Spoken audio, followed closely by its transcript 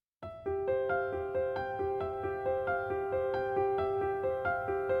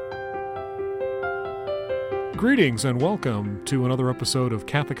Greetings and welcome to another episode of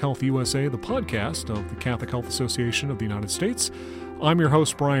Catholic Health USA, the podcast of the Catholic Health Association of the United States. I'm your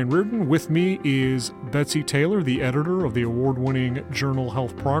host, Brian Reardon. With me is Betsy Taylor, the editor of the award-winning journal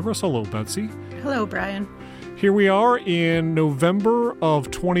Health Progress. Hello, Betsy. Hello, Brian. Here we are in November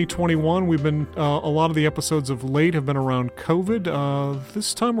of 2021. We've been, a lot of the episodes of late have been around COVID.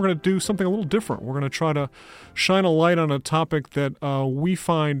 This time we're going to do something a little different. We're going to try to shine a light on a topic that we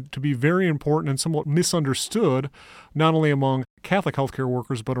find to be very important and somewhat misunderstood, not only among Catholic healthcare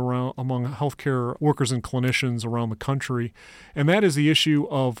workers, but among healthcare workers and clinicians around the country. And that is the issue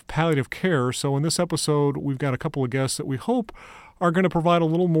of palliative care. So in this episode, we've got a couple of guests that we hope are going to provide a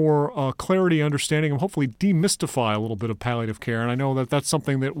little more clarity, understanding, and hopefully demystify a little bit of palliative care. And I know that that's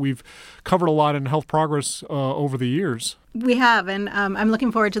something that we've covered a lot in Health Progress over the years. We have, and I'm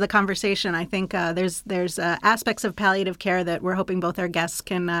looking forward to the conversation. I think there's aspects of palliative care that we're hoping both our guests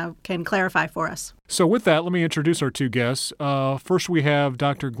can clarify for us. So with that, let me introduce our two guests. First, we have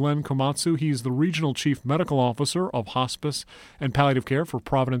Dr. Glenn Komatsu. He's the Regional Chief Medical Officer of Hospice and Palliative Care for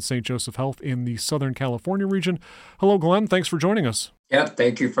Providence St. Joseph Health in the Southern California region. Hello, Glenn. Thanks for joining us. Yeah,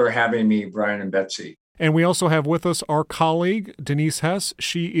 thank you for having me, Brian and Betsy. And we also have with us our colleague, Denise Hess.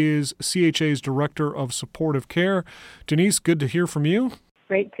 She is CHA's Director of Supportive Care. Denise, good to hear from you.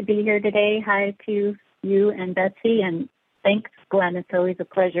 Great to be here today. Hi to you and Betsy, and thanks, Glenn. It's always a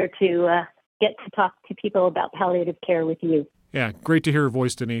pleasure to get to talk to people about palliative care with you. Yeah, great to hear your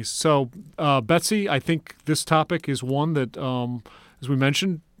voice, Denise. So, Betsy, I think this topic is one that, as we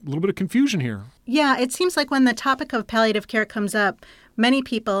mentioned, a little bit of confusion here. Yeah, it seems like when the topic of palliative care comes up, many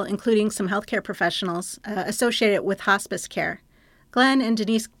people, including some healthcare professionals, associate it with hospice care. Glenn and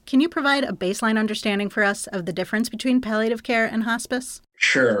Denise, can you provide a baseline understanding for us of the difference between palliative care and hospice?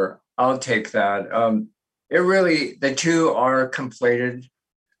 Sure, I'll take that. The two are conflated.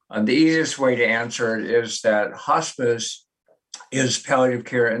 The easiest way to answer it is that hospice is palliative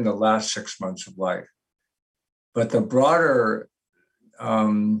care in the last 6 months of life. But the broader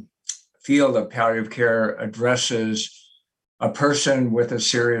field of palliative care addresses a person with a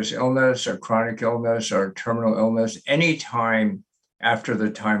serious illness, a chronic illness, or terminal illness any time after the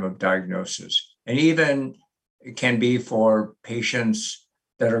time of diagnosis. And even it can be for patients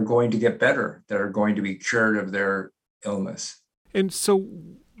that are going to get better, that are going to be cured of their illness. And so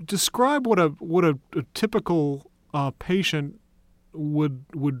describe what a typical patient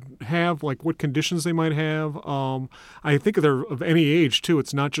would have, like what conditions they might have. I think they're of any age too.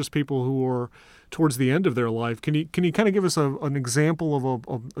 It's not just people who are towards the end of their life. Can you kind of give us an example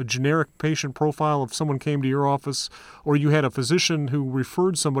of a generic patient profile? If someone came to your office or you had a physician who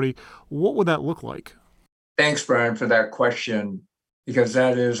referred somebody, what would that look like? Thanks, Brian, for that question, because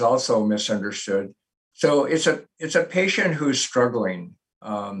that is also misunderstood. So it's a patient who's struggling,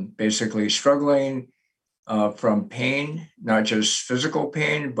 basically struggling from pain, not just physical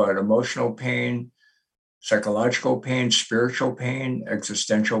pain, but emotional pain, psychological pain, spiritual pain,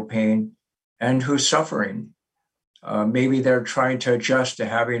 existential pain, and who's suffering. Maybe they're trying to adjust to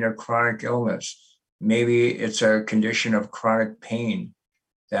having a chronic illness. Maybe it's a condition of chronic pain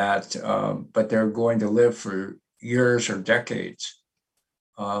that, but they're going to live for years or decades.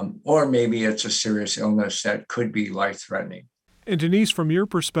 Or maybe it's a serious illness that could be life-threatening. And Denise, from your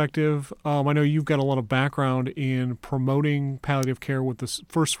perspective, I know you've got a lot of background in promoting palliative care with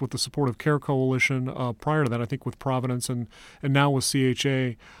the Supportive Care Coalition. Prior to that, I think with Providence and now with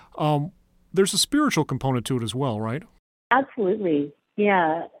CHA. There's a spiritual component to it as well, right? Absolutely.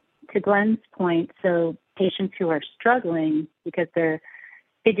 Yeah. To Glenn's point, so patients who are struggling because they're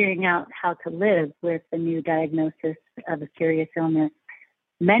figuring out how to live with a new diagnosis of a serious illness,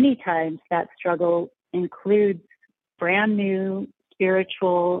 many times that struggle includes brand new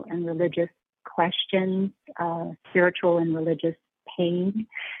spiritual and religious questions, spiritual and religious pain.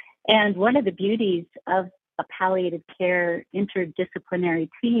 And one of the beauties of a palliative care interdisciplinary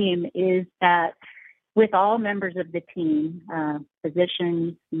team is that with all members of the team,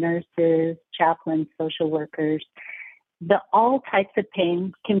 physicians, nurses, chaplains, social workers, all types of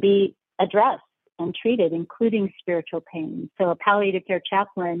pain can be addressed and treated, including spiritual pain. So a palliative care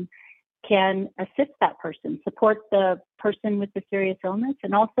chaplain can assist that person, support the person with the serious illness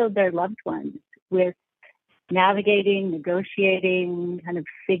and also their loved ones with navigating, negotiating, kind of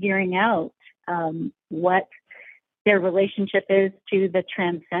figuring out what their relationship is to the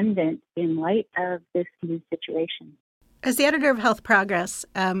transcendent in light of this new situation. As the editor of Health Progress,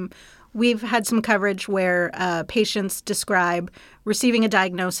 we've had some coverage where patients describe receiving a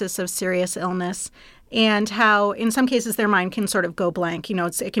diagnosis of serious illness and how in some cases their mind can sort of go blank.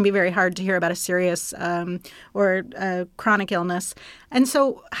 It can be very hard to hear about a serious or chronic illness. And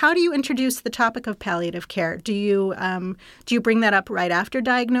so how do you introduce the topic of palliative care? Do you bring that up right after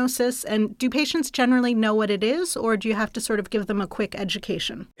diagnosis? And do patients generally know what it is, or do you have to sort of give them a quick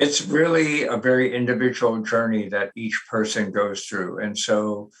education? It's really a very individual journey that each person goes through. And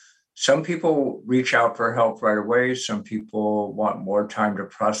so some people reach out for help right away. Some people want more time to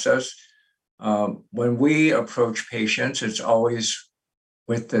process. When we approach patients, it's always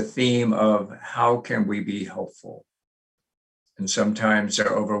with the theme of how can we be helpful? And sometimes they're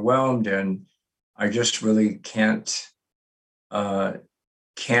overwhelmed, and I just really can't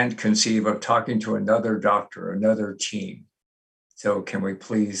conceive of talking to another doctor, another team. So can we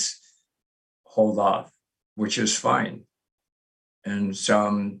please hold off, which is fine. And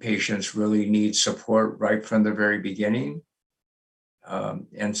some patients really need support right from the very beginning.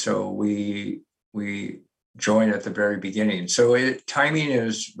 And so we join at the very beginning. So timing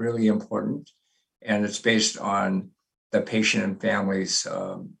is really important, and it's based on the patient and family's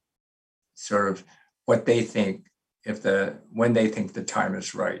sort of what they think when they think the time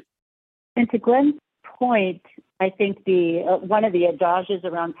is right. And to Glenn's point, I think one of the adages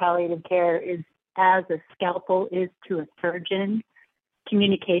around palliative care is, as a scalpel is to a surgeon,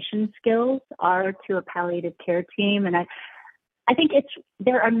 communication skills are to a palliative care team. And I think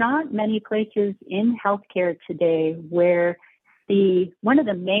there are not many places in healthcare today where one of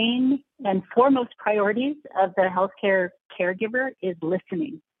the main and foremost priorities of the healthcare caregiver is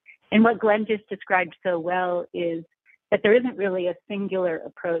listening. And what Glenn just described so well is that there isn't really a singular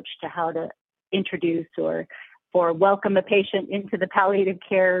approach to how to introduce or welcome a patient into the palliative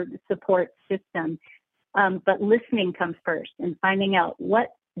care support system. But listening comes first, and finding out what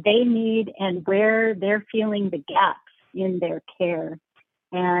they need and where they're feeling the gaps in their care,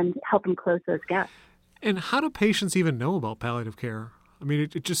 and helping close those gaps. And how do patients even know about palliative care? I mean,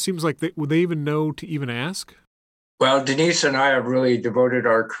 it just seems like would they even know to even ask? Well, Denise and I have really devoted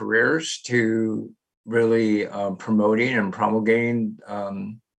our careers to really promoting and promulgating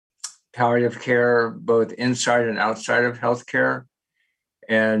palliative care, both inside and outside of healthcare.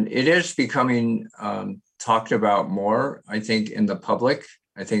 And it is becoming talked about more, I think, in the public.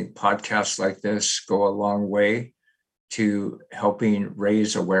 I think podcasts like this go a long way to helping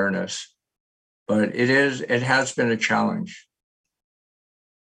raise awareness. But it has been a challenge.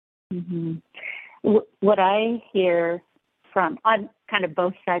 Mm-hmm. What I hear on kind of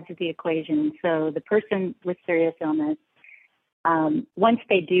both sides of the equation, so the person with serious illness, once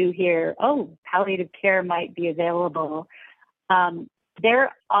they do hear, palliative care might be available,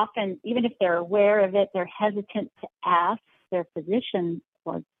 they're often, even if they're aware of it, they're hesitant to ask their physician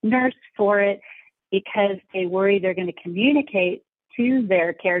or nurse for it because they worry they're going to communicate to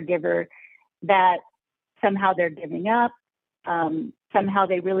their caregiver that somehow they're giving up, somehow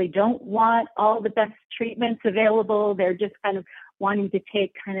they really don't want all the best treatments available. They're just kind of wanting to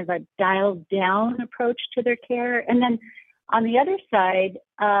take kind of a dialed down approach to their care. And then on the other side,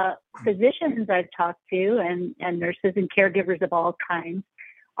 physicians I've talked to and nurses and caregivers of all kinds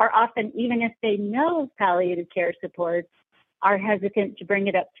are often, even if they know palliative care supports, are hesitant to bring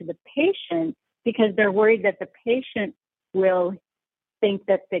it up to the patient because they're worried that the patient will think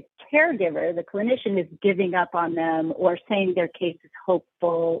that the caregiver, the clinician, is giving up on them or saying their case is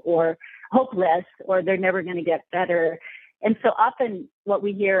hopeful or hopeless or they're never going to get better. And so often what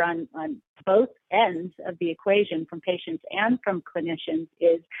we hear on both ends of the equation from patients and from clinicians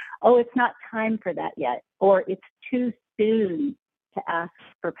is, it's not time for that yet, or it's too soon to ask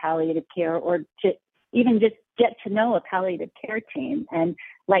for palliative care or to even just get to know a palliative care team. And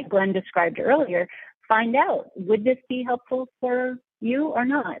like Glenn described earlier, find out, would this be helpful for you or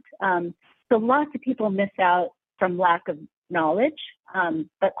not? So lots of people miss out from lack of knowledge,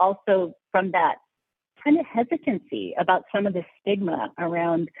 but also from that kind of hesitancy about some of the stigma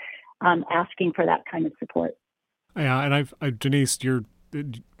around asking for that kind of support. Yeah, and Denise, you're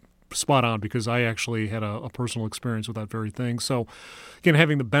spot on because I actually had a personal experience with that very thing. So, again,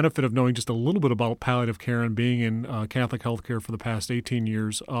 having the benefit of knowing just a little bit about palliative care and being in Catholic healthcare for the past 18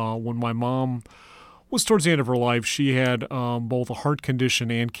 years, when my mom was towards the end of her life, she had both a heart condition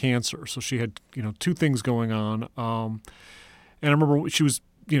and cancer. So she had, two things going on. And I remember she was,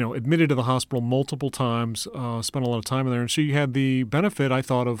 admitted to the hospital multiple times, spent a lot of time in there. And she had the benefit, I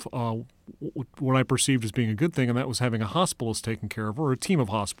thought, of what I perceived as being a good thing, and that was having a hospitalist taking care of her, or a team of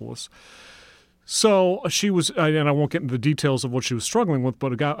hospitalists. So she was, and I won't get into the details of what she was struggling with,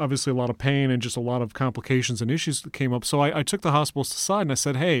 but it got obviously a lot of pain and just a lot of complications and issues that came up. So I took the hospitalist aside and I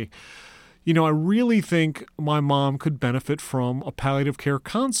said, hey, I really think my mom could benefit from a palliative care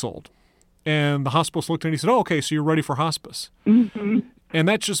consult. And the hospitalist looked at me and he said, "Oh, okay, so you're ready for hospice." Mm-hmm. And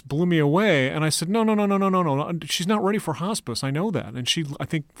that just blew me away. And I said, no. She's not ready for hospice. I know that. And I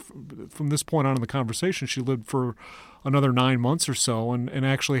think from this point on in the conversation, she lived for another 9 months or so and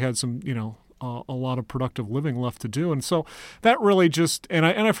actually had some, a lot of productive living left to do. And so that really just, and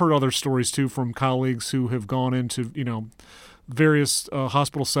I've heard other stories too from colleagues who have gone into, various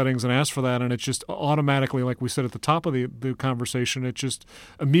hospital settings and asked for that, and it just automatically, like we said at the top of the conversation, it just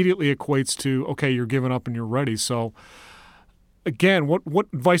immediately equates to, okay, you're giving up and you're ready. So again, what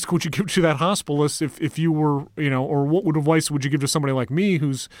advice would you give to that hospitalist if you were, or what advice would you give to somebody like me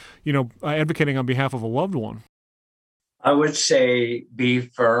who's, advocating on behalf of a loved one? I would say be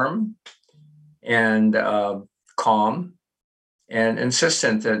firm and calm and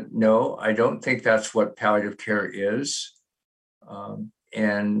insistent that, no, I don't think that's what palliative care is.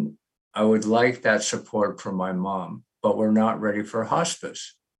 And I would like that support from my mom, but we're not ready for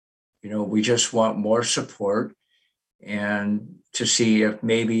hospice. We just want more support and to see if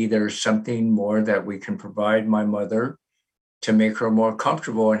maybe there's something more that we can provide my mother to make her more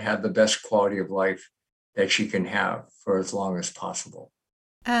comfortable and have the best quality of life that she can have for as long as possible.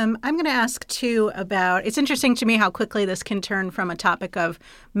 I'm going to ask, too, about, it's interesting to me how quickly this can turn from a topic of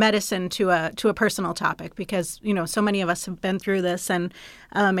medicine to a personal topic because, so many of us have been through this and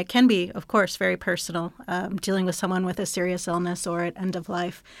it can be, of course, very personal, dealing with someone with a serious illness or at end of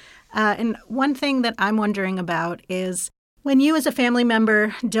life. And one thing that I'm wondering about is when you as a family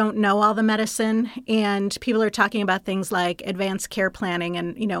member don't know all the medicine and people are talking about things like advanced care planning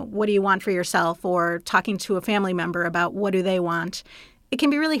and, what do you want for yourself, or talking to a family member about what do they want, it can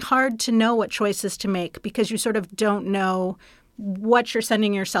be really hard to know what choices to make because you sort of don't know what you're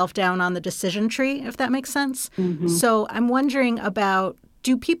sending yourself down on the decision tree, if that makes sense. Mm-hmm. So I'm wondering about,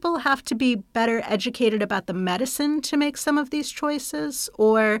 do people have to be better educated about the medicine to make some of these choices?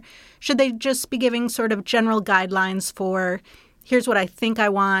 Or should they just be giving sort of general guidelines for, here's what I think I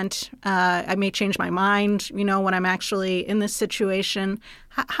want. I may change my mind, when I'm actually in this situation.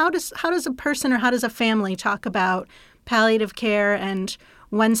 How does a person or how does a family talk about palliative care and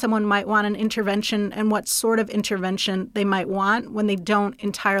when someone might want an intervention and what sort of intervention they might want when they don't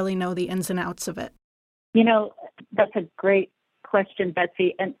entirely know the ins and outs of it? That's a great question,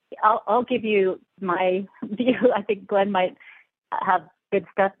 Betsy. And I'll give you my view. I think Glenn might have good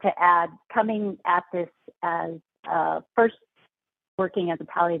stuff to add. Coming at this as first working as a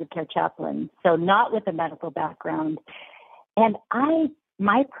palliative care chaplain, so not with a medical background. And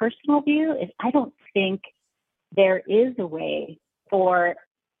my personal view is I don't think there is a way for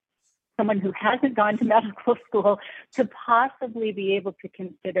someone who hasn't gone to medical school to possibly be able to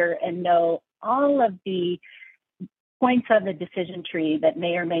consider and know all of the points on the decision tree that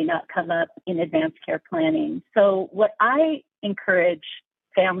may or may not come up in advanced care planning. So what I encourage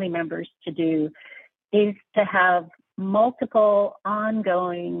family members to do is to have multiple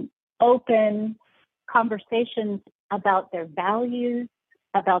ongoing, open conversations about their values,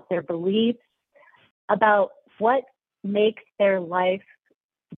 about their beliefs, about what makes their life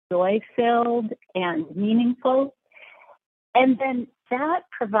joy-filled and meaningful. And then that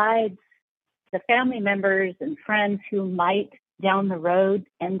provides the family members and friends who might down the road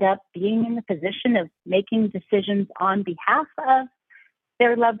end up being in the position of making decisions on behalf of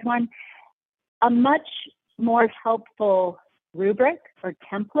their loved one a much more helpful rubric or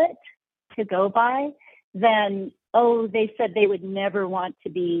template to go by than, they said they would never want to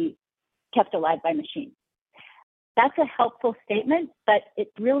be kept alive by machines. That's a helpful statement, but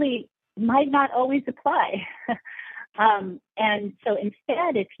it really might not always apply. And so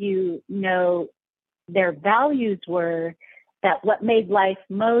instead, if you know their values were that what made life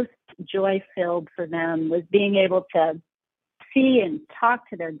most joy-filled for them was being able to see and talk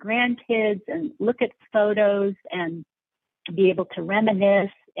to their grandkids and look at photos and be able to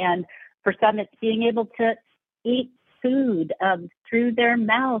reminisce. And for some, it's being able to eat food through their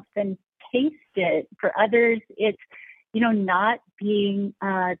mouth and taste it. For others, it's, not being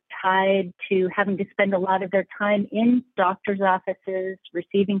tied to having to spend a lot of their time in doctor's offices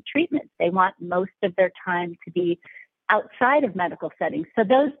receiving treatment. They want most of their time to be outside of medical settings. So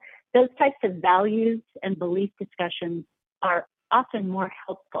those types of values and belief discussions are often more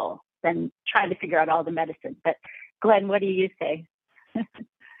helpful than trying to figure out all the medicine. But Glenn, what do you say?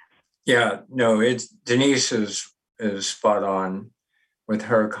 Yeah, no, Denise is spot on with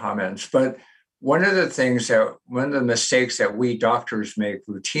her comments. But one of the mistakes that we doctors make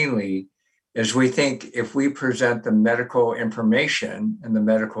routinely is we think if we present the medical information and the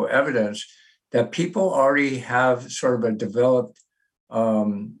medical evidence, that people already have sort of a developed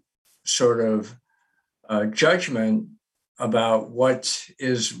judgment about what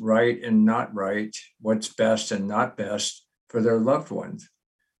is right and not right, what's best and not best for their loved ones,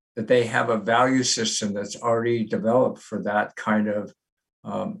 that they have a value system that's already developed for that kind of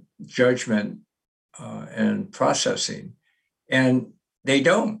judgment and processing. And they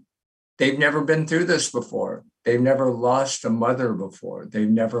don't. They've never been through this before. They've never lost a mother before. They've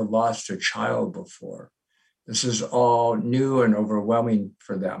never lost a child before. This is all new and overwhelming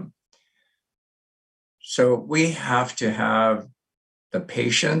for them. So we have to have the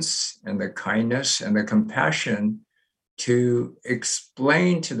patience and the kindness and the compassion to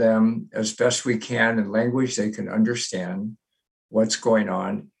explain to them as best we can in language they can understand what's going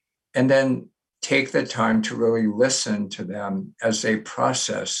on, and then take the time to really listen to them as they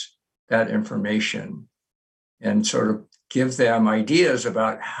process that information and sort of give them ideas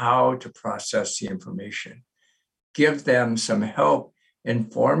about how to process the information. Give them some help in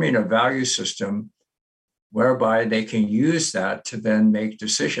forming a value system whereby they can use that to then make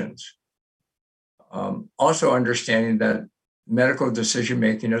decisions. Also understanding that medical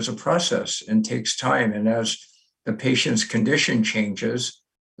decision-making is a process and takes time. And as the patient's condition changes,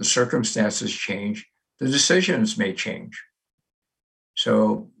 the circumstances change, the decisions may change.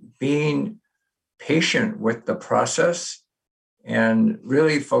 So being patient with the process and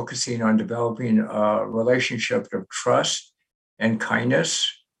really focusing on developing a relationship of trust and kindness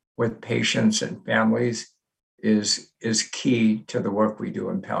with patients and families is key to the work we do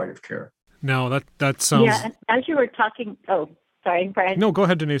in palliative care. Now that sounds... Yeah, and as you were talking, sorry, Brian. No, go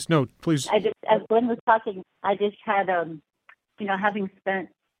ahead, Denise. No, please. As Glenn was talking, I just had, having spent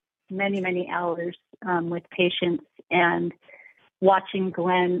many hours with patients and watching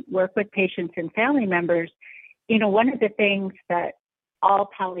Glenn work with patients and family members, one of the things that all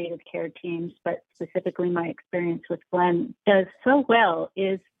palliative care teams, but specifically my experience with Glenn, does so well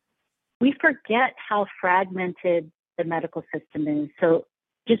is we forget how fragmented the medical system is. So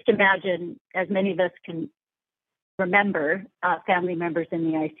just imagine, as many of us can remember, family members in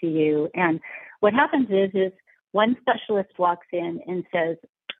the ICU. And what happens is one specialist walks in and says,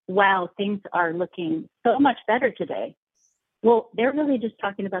 wow, things are looking so much better today. Well, they're really just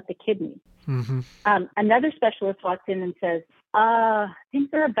talking about the kidney. Mm-hmm. Another specialist walks in and says, things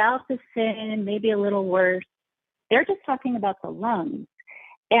are about the same, maybe a little worse. They're just talking about the lungs.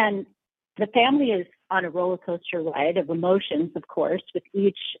 And the family is on a roller coaster ride of emotions, of course, with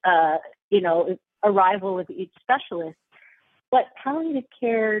each, arrival of each specialist. What palliative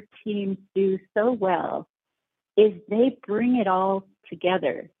care teams do so well is they bring it all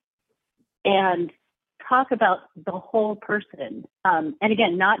together and talk about the whole person. And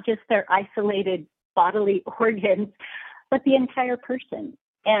again, not just their isolated bodily organs, but the entire person.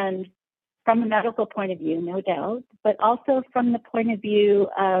 And from a medical point of view, no doubt, but also from the point of view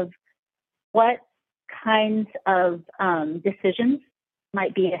of what kinds of decisions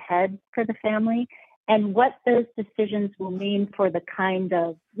might be ahead for the family and what those decisions will mean for the kind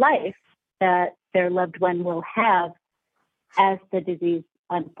of life that their loved one will have as the disease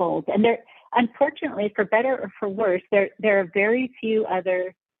unfolds. And there, unfortunately, for better or for worse, there are very few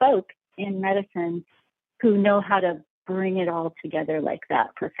other folks in medicine who know how to bring it all together like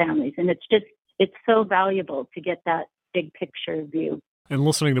that for families. And it's so valuable to get that big picture view. And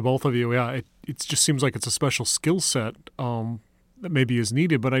listening to both of you, it just seems like it's a special skill set that maybe is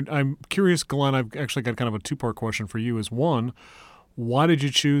needed. But I'm curious, Glenn, I've actually got kind of a two-part question for you. Is one, why did you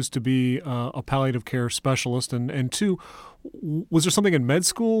choose to be a palliative care specialist? And two, was there something in med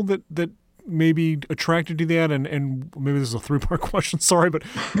school that maybe attracted you to that? And maybe this is a three-part question, sorry, but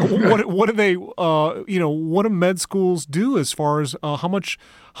what do they, what do med schools do as far as how much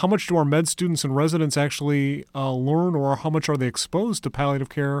do our med students and residents actually learn, or how much are they exposed to palliative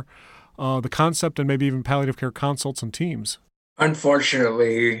care, the concept, and maybe even palliative care consults and teams?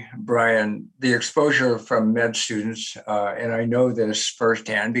 Unfortunately, Brian, the exposure from med students, and I know this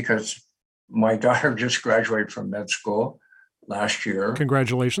firsthand because my daughter just graduated from med school last year.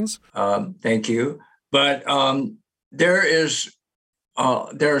 Congratulations. Thank you. But there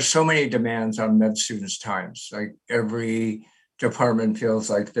are so many demands on med students' times. Like every department feels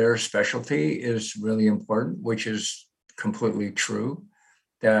like their specialty is really important, which is completely true,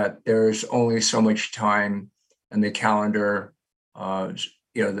 that there's only so much time in the calendar,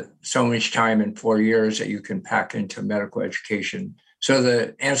 so much time in 4 years that you can pack into medical education. So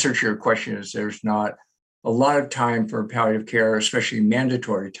the answer to your question is there's not a lot of time for palliative care, especially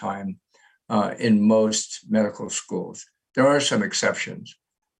mandatory time in most medical schools. There are some exceptions,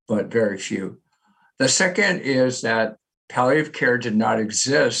 but very few. The second is that palliative care did not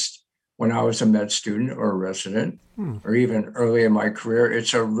exist when I was a med student or a resident, or even early in my career.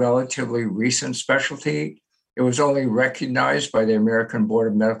 It's a relatively recent specialty. It It was only recognized by the American Board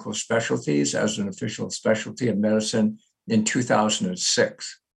of Medical Specialties as an official specialty of medicine in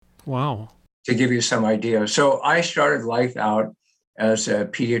 2006. Wow. To give you some idea. So I started life out as a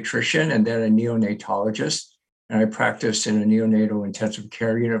pediatrician and then a neonatologist, and I practiced in a neonatal intensive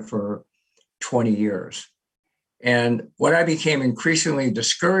care unit for 20 years. And what I became increasingly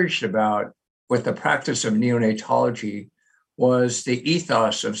discouraged about with the practice of neonatology was the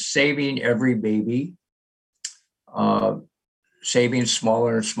ethos of saving every baby, saving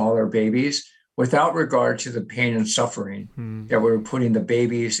smaller and smaller babies without regard to the pain and suffering that we were putting the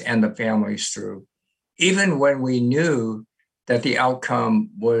babies and the families through, even when we knew that the outcome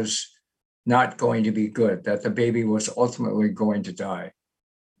was not going to be good, that the baby was ultimately going to die.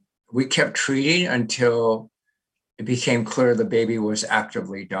 We kept treating until it became clear the baby was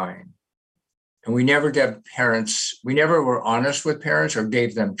actively dying. And we never were honest with parents or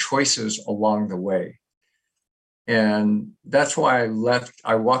gave them choices along the way. And that's why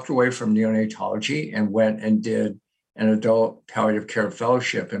I walked away from neonatology and went and did an adult palliative care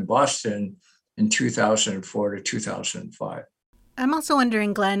fellowship in Boston in 2004 to 2005. I'm also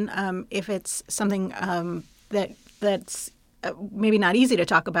wondering, Glenn, if it's something that's maybe not easy to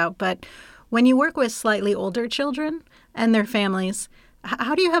talk about, but when you work with slightly older children and their families,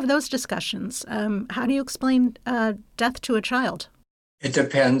 how do you have those discussions? How do you explain death to a child? It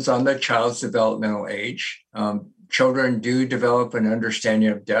depends on the child's developmental age. Children do develop an understanding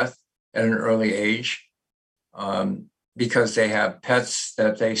of death at an early age because they have pets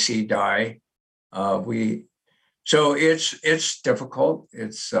that they see die. So it's difficult.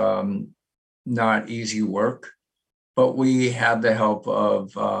 It's not easy work, but we have the help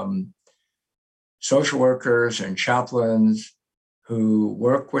of social workers and chaplains who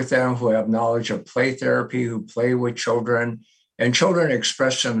work with them, who have knowledge of play therapy, who play with children, and children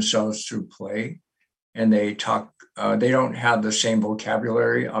express themselves through play. And they talk, they don't have the same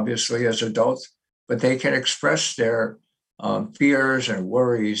vocabulary, obviously, as adults, but they can express their fears and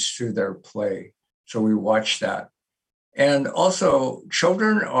worries through their play. So we watch that. And also,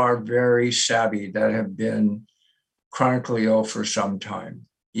 children are very savvy that have been chronically ill for some time.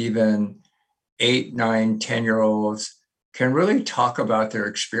 Even 8, 9, 10-year-olds can really talk about their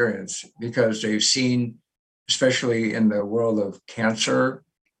experience because they've seen, especially in the world of cancer,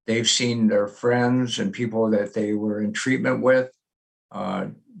 they've seen their friends and people that they were in treatment with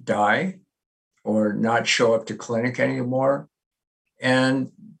die or not show up to clinic anymore.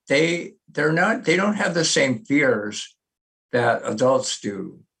 And they don't have the same fears that adults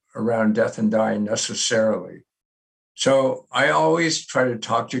do around death and dying necessarily. So I always try to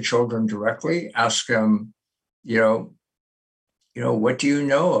talk to children directly, ask them, what do you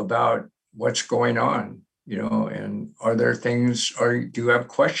know about what's going on? And are there things, or do you have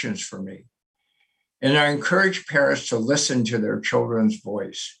questions for me? And I encourage parents to listen to their children's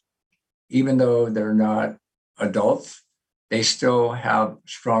voice. Even though they're not adults, they still have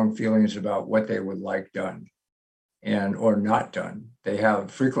strong feelings about what they would like done or not done. They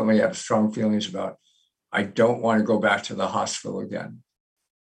frequently have strong feelings about, I don't want to go back to the hospital again.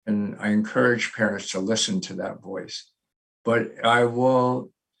 And I encourage parents to listen to that voice. But I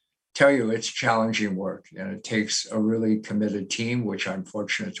will tell you, it's challenging work, and it takes a really committed team, which I'm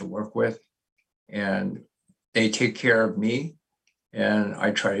fortunate to work with. And they take care of me, and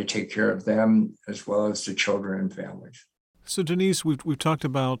I try to take care of them as well as the children and families. So, Denise, we've talked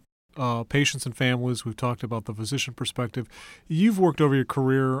about patients and families. We've talked about the physician perspective. You've worked over your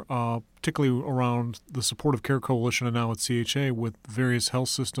career, particularly around the Supportive Care Coalition and now at CHA with various health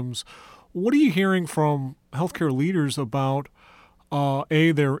systems. What are you hearing from healthcare leaders about,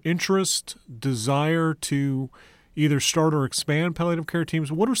 their interest, desire to either start or expand palliative care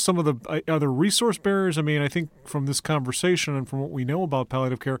teams? What are some of the other resource barriers? I mean, I think from this conversation and from what we know about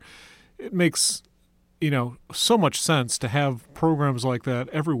palliative care, it makes so much sense to have programs like that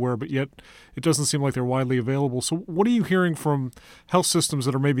everywhere, but yet it doesn't seem like they're widely available. So what are you hearing from health systems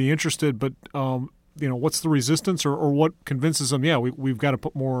that are maybe interested, but, what's the resistance or what convinces them, we've got to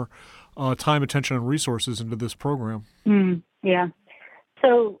put more time, attention, and resources into this program? Yeah.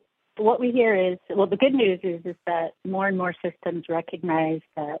 So what we hear is, the good news is that more and more systems recognize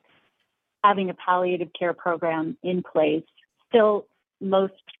that having a palliative care program in place, still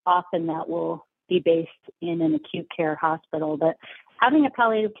most often that will be based in an acute care hospital, but having a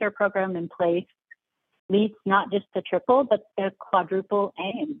palliative care program in place meets not just the triple, but the quadruple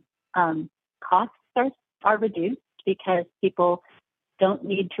aim. Costs are reduced because people don't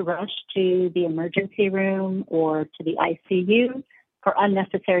need to rush to the emergency room or to the ICU for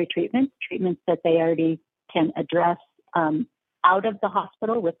unnecessary treatments that they already can address out of the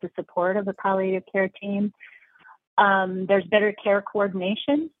hospital with the support of a palliative care team. There's better care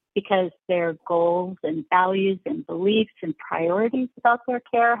coordination because their goals and values and beliefs and priorities about their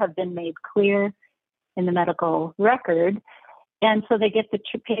care have been made clear in the medical record. And so they get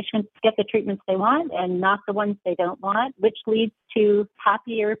patients get the treatments they want and not the ones they don't want, which leads to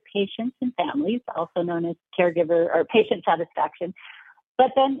happier patients and families, also known as caregiver or patient satisfaction.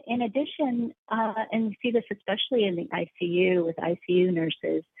 But then in addition, and we see this especially in the ICU with ICU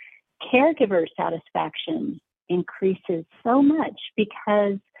nurses, caregiver satisfaction increases so much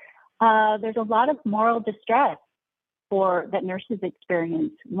because there's a lot of moral distress that nurses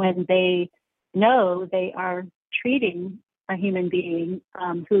experience when they know they are treating a human being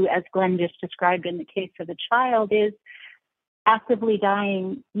who, as Glenn just described in the case of a child, is actively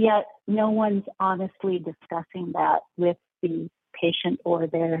dying, yet no one's honestly discussing that with the patient or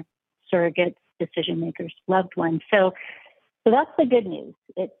their surrogate decision makers, loved ones. So that's the good news.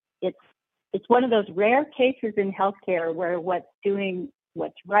 It's one of those rare cases in healthcare where what's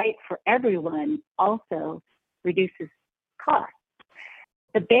right for everyone also reduces costs.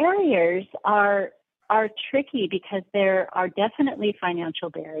 The barriers are tricky because there are definitely financial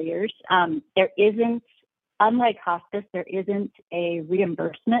barriers. Unlike hospice, there isn't a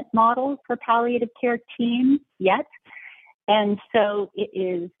reimbursement model for palliative care teams yet. And so it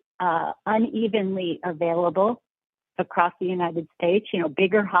is unevenly available across the United States.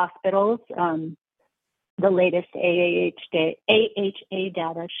 Bigger hospitals, the latest AHA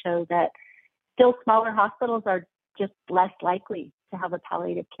data show that still smaller hospitals are just less likely to have a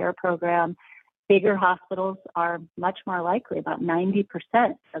palliative care program. Bigger hospitals are much more likely. About 90%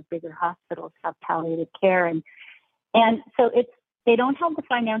 of bigger hospitals have palliative care. And so they don't have the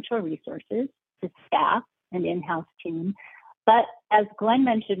financial resources to staff an in-house team. But as Glenn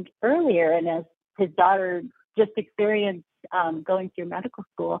mentioned earlier, and as his daughter just experienced going through medical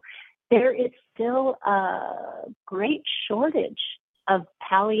school, there is still a great shortage of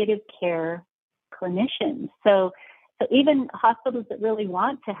palliative care clinicians. So even hospitals that really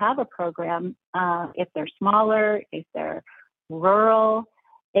want to have a program, if they're smaller, if they're rural,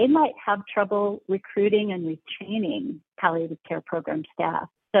 they might have trouble recruiting and retaining palliative care program staff.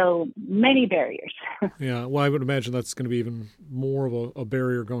 So many barriers. Yeah, well, I would imagine that's going to be even more of a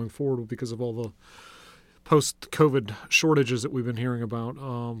barrier going forward because of all the post-COVID shortages that we've been hearing about.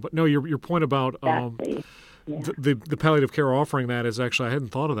 But no, your point about Exactly. Yeah. the palliative care offering that is actually, I hadn't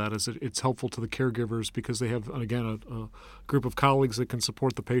thought of that, is it's helpful to the caregivers because they have, again, a group of colleagues that can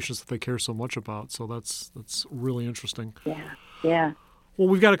support the patients that they care so much about. So that's really interesting. Yeah. Well,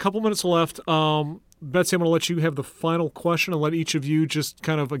 we've got a couple minutes left. Betsy, I'm going to let you have the final question and let each of you just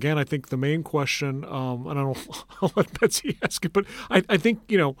kind of, again, I think the main question, and I don't know, I'll let Betsy ask it, but I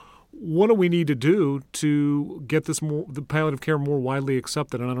think, what do we need to do to get the palliative care more widely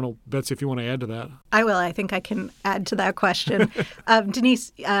accepted? And I don't know, Betsy, if you want to add to that. I will. I think I can add to that question.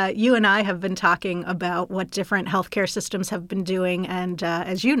 Denise, you and I have been talking about what different healthcare systems have been doing. And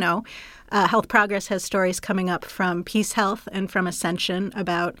as you know, Health Progress has stories coming up from Peace Health and from Ascension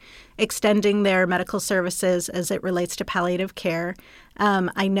about extending their medical services as it relates to palliative care.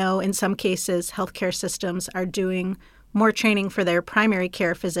 I know in some cases, healthcare systems are doing more training for their primary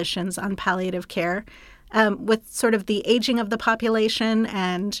care physicians on palliative care. With sort of the aging of the population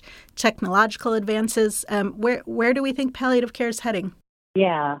and technological advances, where do we think palliative care is heading?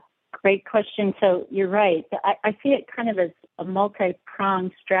 Yeah, great question. So you're right. I see it kind of as a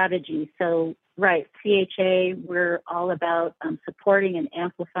multi-pronged strategy. So, right, CHA, we're all about supporting and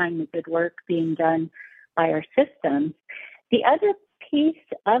amplifying the good work being done by our systems. The other piece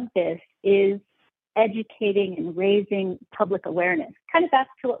of this is educating and raising public awareness, kind of back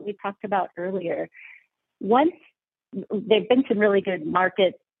to what we talked about earlier. Once there've been some really good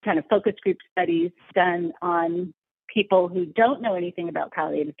market kind of focus group studies done on people who don't know anything about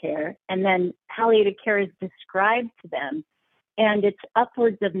palliative care, and then palliative care is described to them, and it's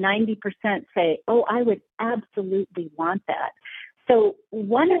upwards of 90% say, oh, I would absolutely want that. So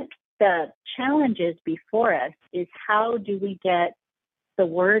one of the challenges before us is how do we get the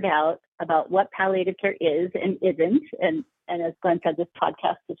word out about what palliative care is and isn't, and as Glenn said, this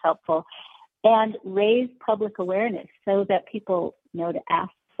podcast is helpful, and raise public awareness so that people know to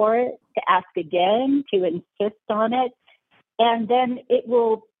ask for it, to ask again, to insist on it, and then it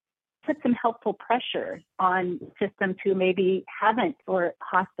will put some helpful pressure on systems who maybe haven't, or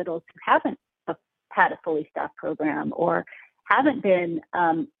hospitals who haven't had a fully staffed program or haven't been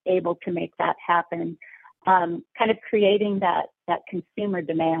able to make that happen. Kind of creating that consumer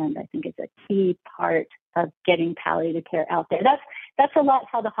demand, I think, is a key part of getting palliative care out there. That's a lot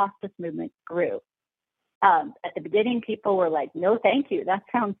how the hospice movement grew. At the beginning, people were like, no, thank you. That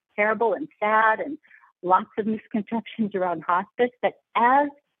sounds terrible and sad. And lots of misconceptions around hospice, but as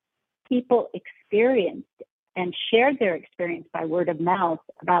people experienced and shared their experience by word of mouth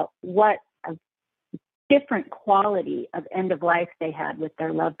about what a different quality of end of life they had with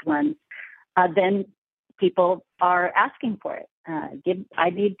their loved ones, then people are asking for it. I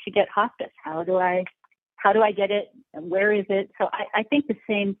need to get hospice. How do I get it? And where is it? So I think the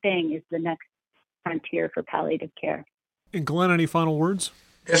same thing is the next frontier for palliative care. And Glenn, any final words?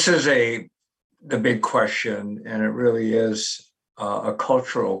 This is the big question, and it really is a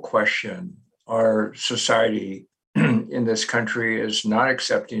cultural question. Our society in this country is not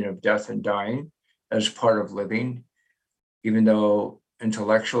accepting of death and dying as part of living, even though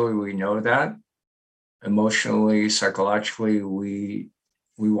intellectually we know that. Emotionally, psychologically, we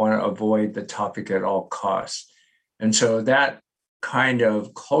want to avoid the topic at all costs. And so that kind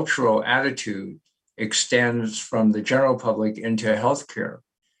of cultural attitude extends from the general public into healthcare,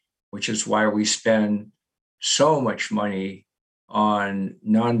 which is why we spend so much money on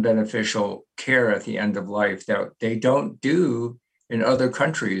non-beneficial care at the end of life that they don't do in other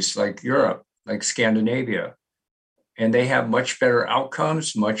countries like Europe, like Scandinavia. And they have much better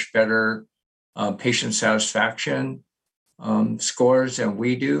outcomes, much better patient satisfaction scores than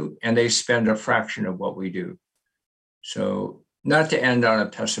we do, and they spend a fraction of what we do. So not to end on a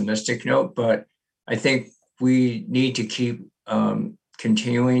pessimistic note, but I think we need to keep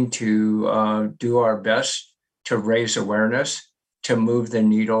continuing to do our best to raise awareness, to move the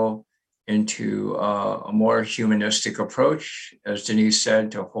needle into a more humanistic approach, as Denise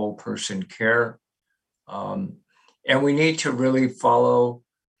said, to whole person care. And we need to really follow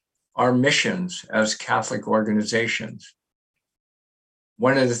our missions as Catholic organizations.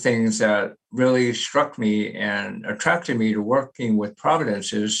 One of the things that really struck me and attracted me to working with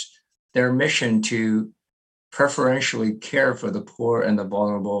Providence is their mission to preferentially care for the poor and the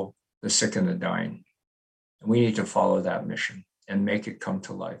vulnerable, the sick and the dying. And we need to follow that mission and make it come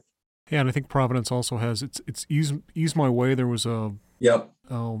to life. Yeah, and I think Providence also has it's Ease My Way. There was a Yep.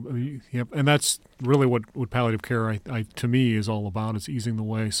 Yep, and that's really what palliative care, I to me, is all about. It's easing the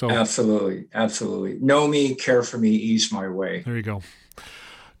way. So absolutely. Know me, care for me, ease my way. There you go.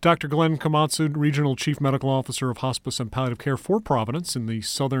 Dr. Glenn Komatsu, Regional Chief Medical Officer of Hospice and Palliative Care for Providence in the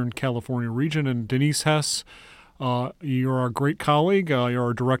Southern California region, and Denise Hess, you're our great colleague. You're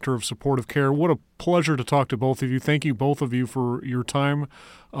our Director of Supportive Care. What a pleasure to talk to both of you. Thank you, both of you, for your time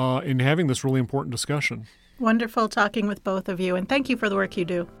in having this really important discussion. Wonderful talking with both of you, and thank you for the work you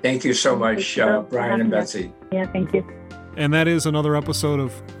do. Thank you so much, Brian and Betsy. Yeah, thank you. And that is another episode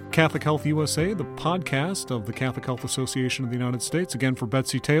of Catholic Health USA, the podcast of the Catholic Health Association of the United States. Again, for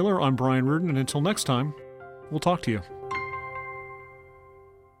Betsy Taylor, I'm Brian Reardon, and until next time, we'll talk to you.